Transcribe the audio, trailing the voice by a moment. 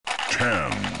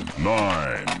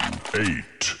9,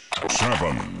 8,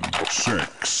 7,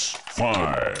 6,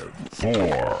 5,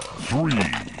 4, 3,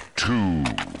 2,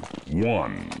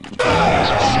 1.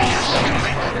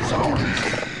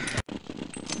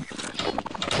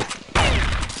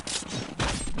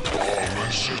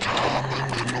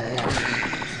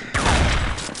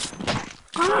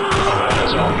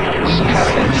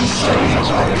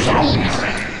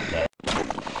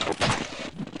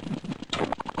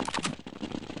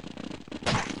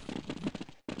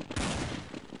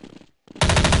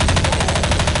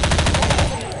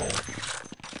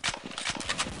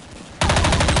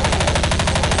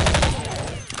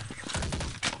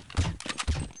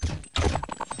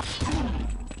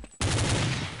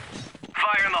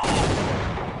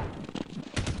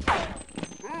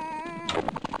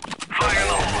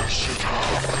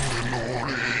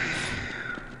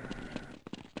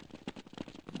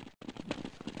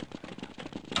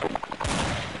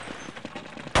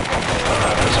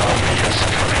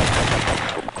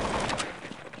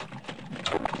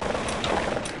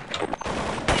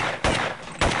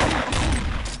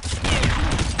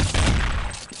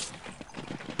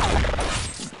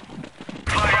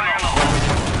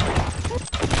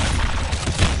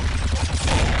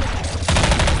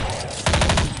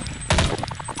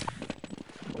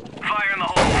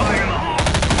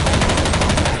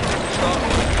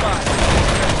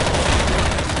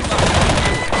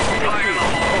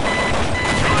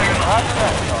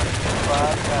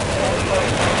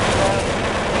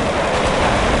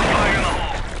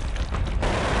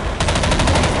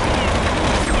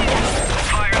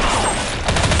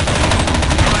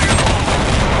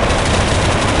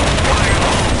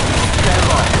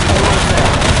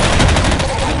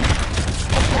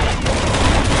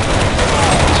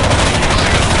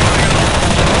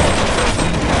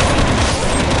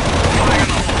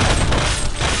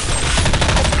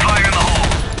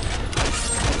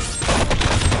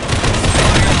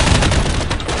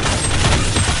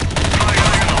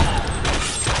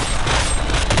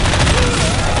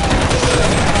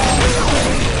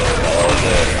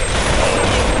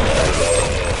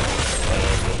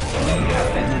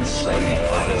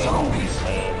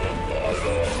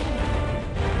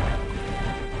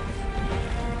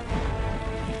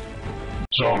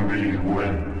 Zombies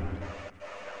win.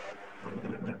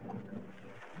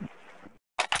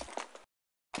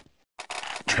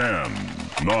 Ten,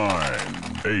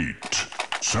 9, 8,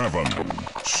 7,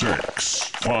 6,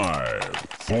 5,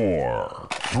 4,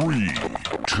 3,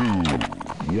 2,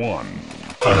 1.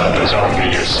 Another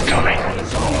zombie is coming.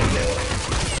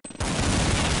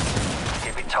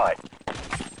 Keep it tight.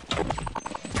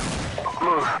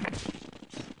 Move.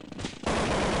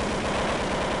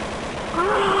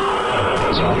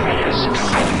 Another zombie is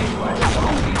coming.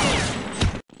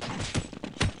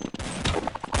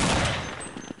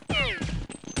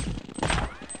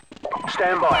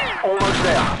 Stand by. Almost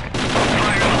there.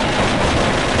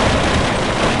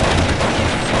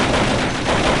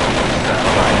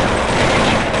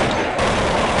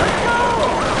 Let's go!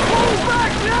 Move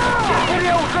back now! Get to the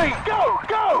LZ! Go!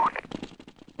 Go!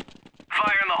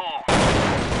 Fire in the hole.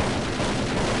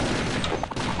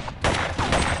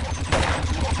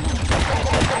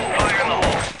 Fire in the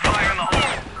hole. Fire in the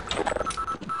hole.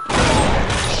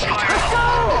 Let's go!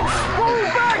 Move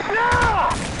back now!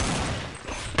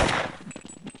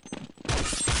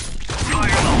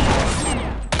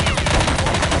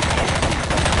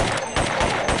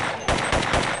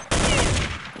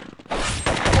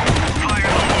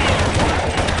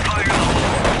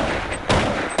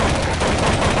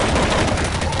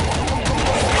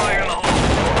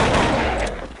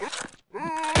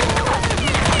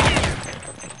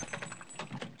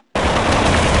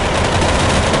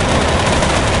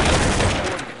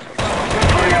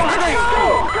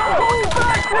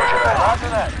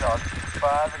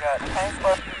 I got tank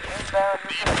busters inbound.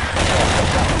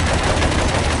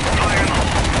 Fire in the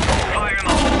hole! Fire in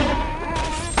the hole!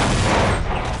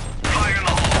 Fire in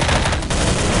the hole!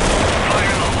 Fire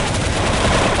in the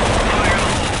hole! Fire in the hole! Fire in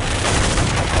the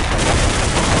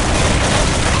hole!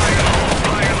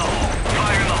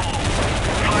 Fire in the hole! Fire in the hole!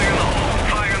 Fire in the hole!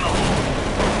 Fire in the hole!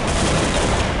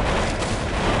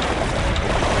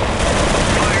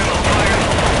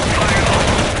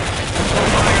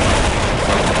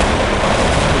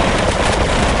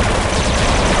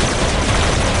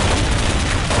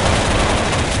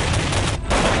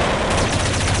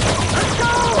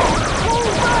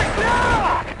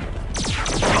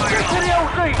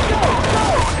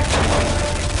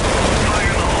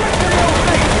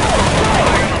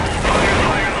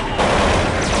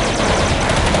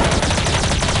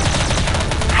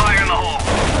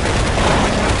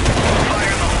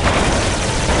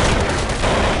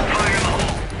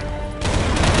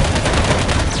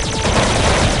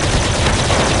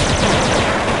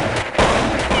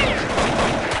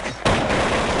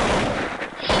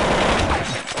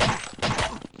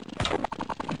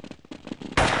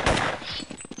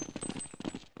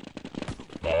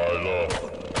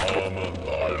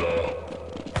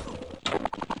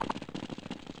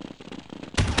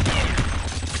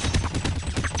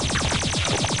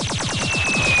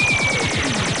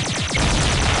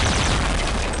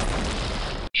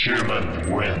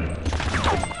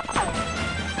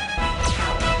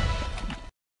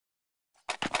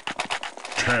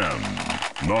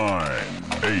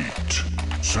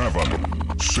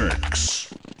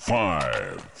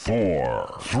 5,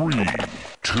 4, 3,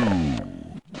 2,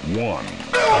 1.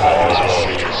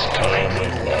 Zombie is coming.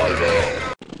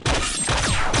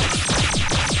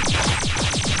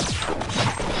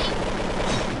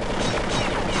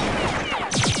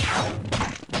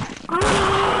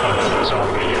 Another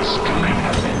zombie is coming.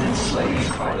 Have been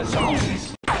enslaved by the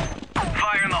zombies.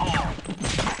 Fire in the hole.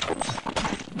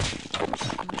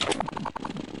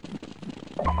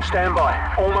 Stand by.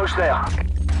 Almost there.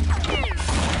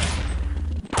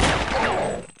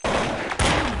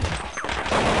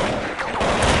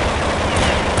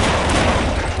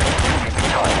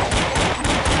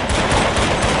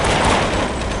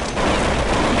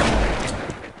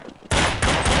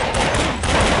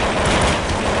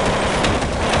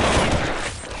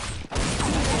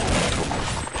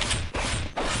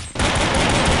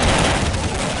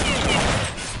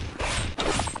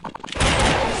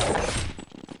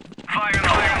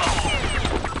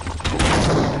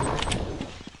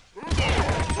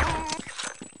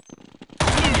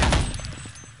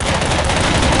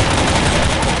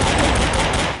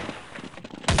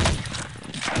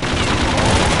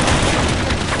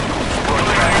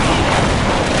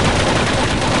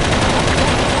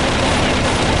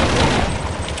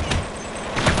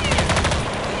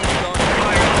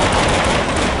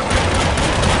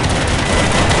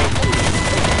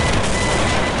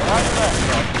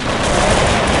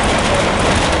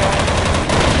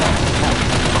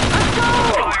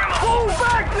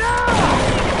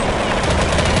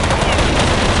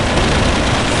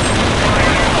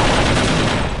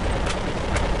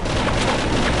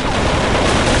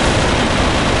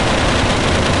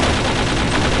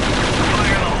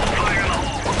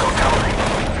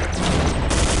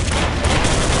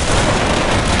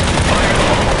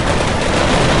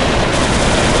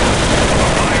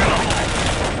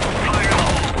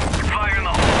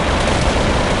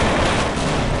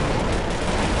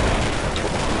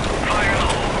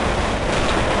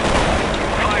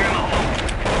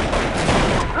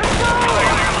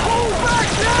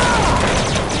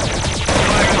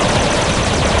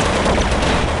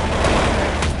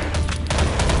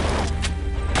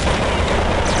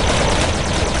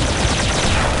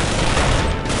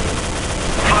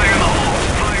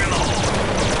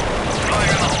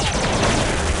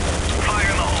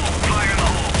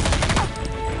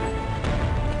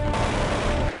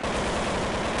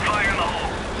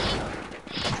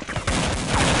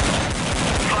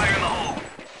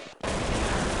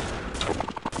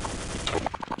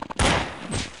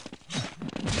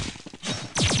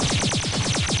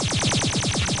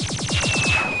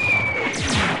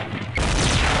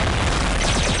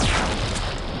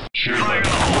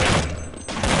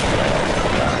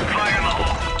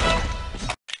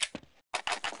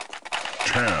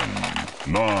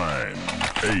 Nine,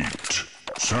 8,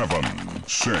 7,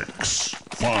 6,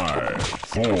 5,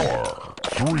 4,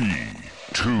 3,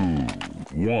 2,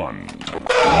 1.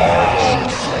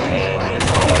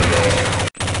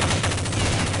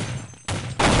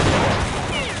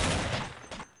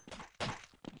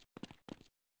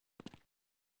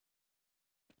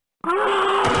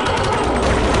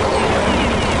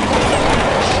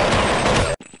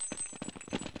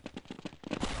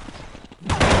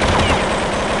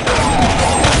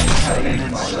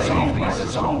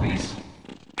 Zombies.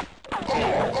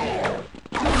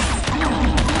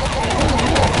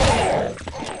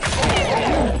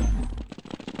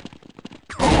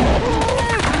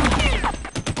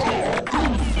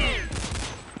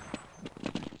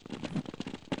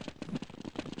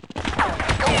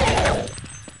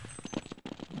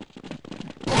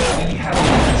 We have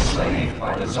been enslaved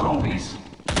by the zombies.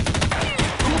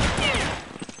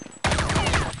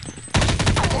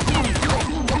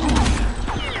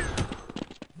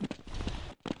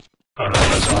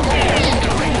 Another zombie is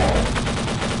coming.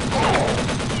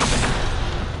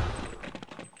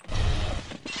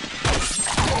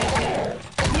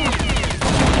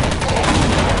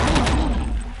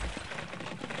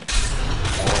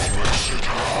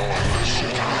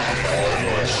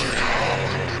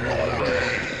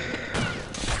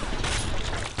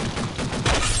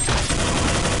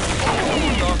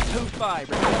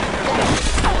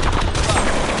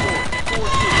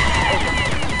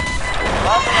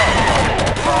 Lock it up.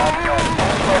 5,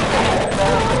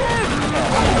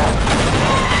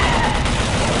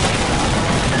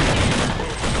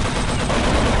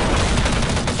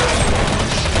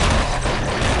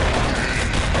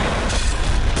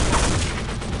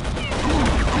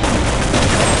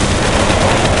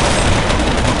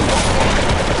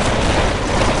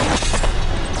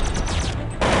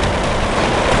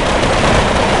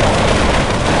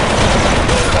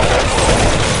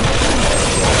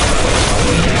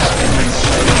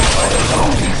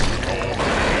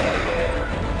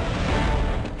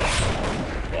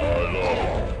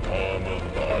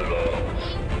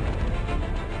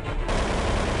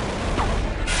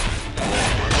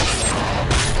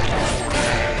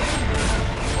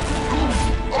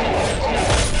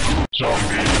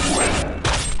 Zombies win.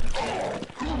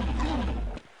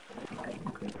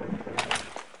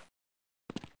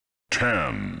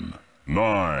 10,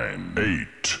 9,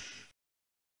 8,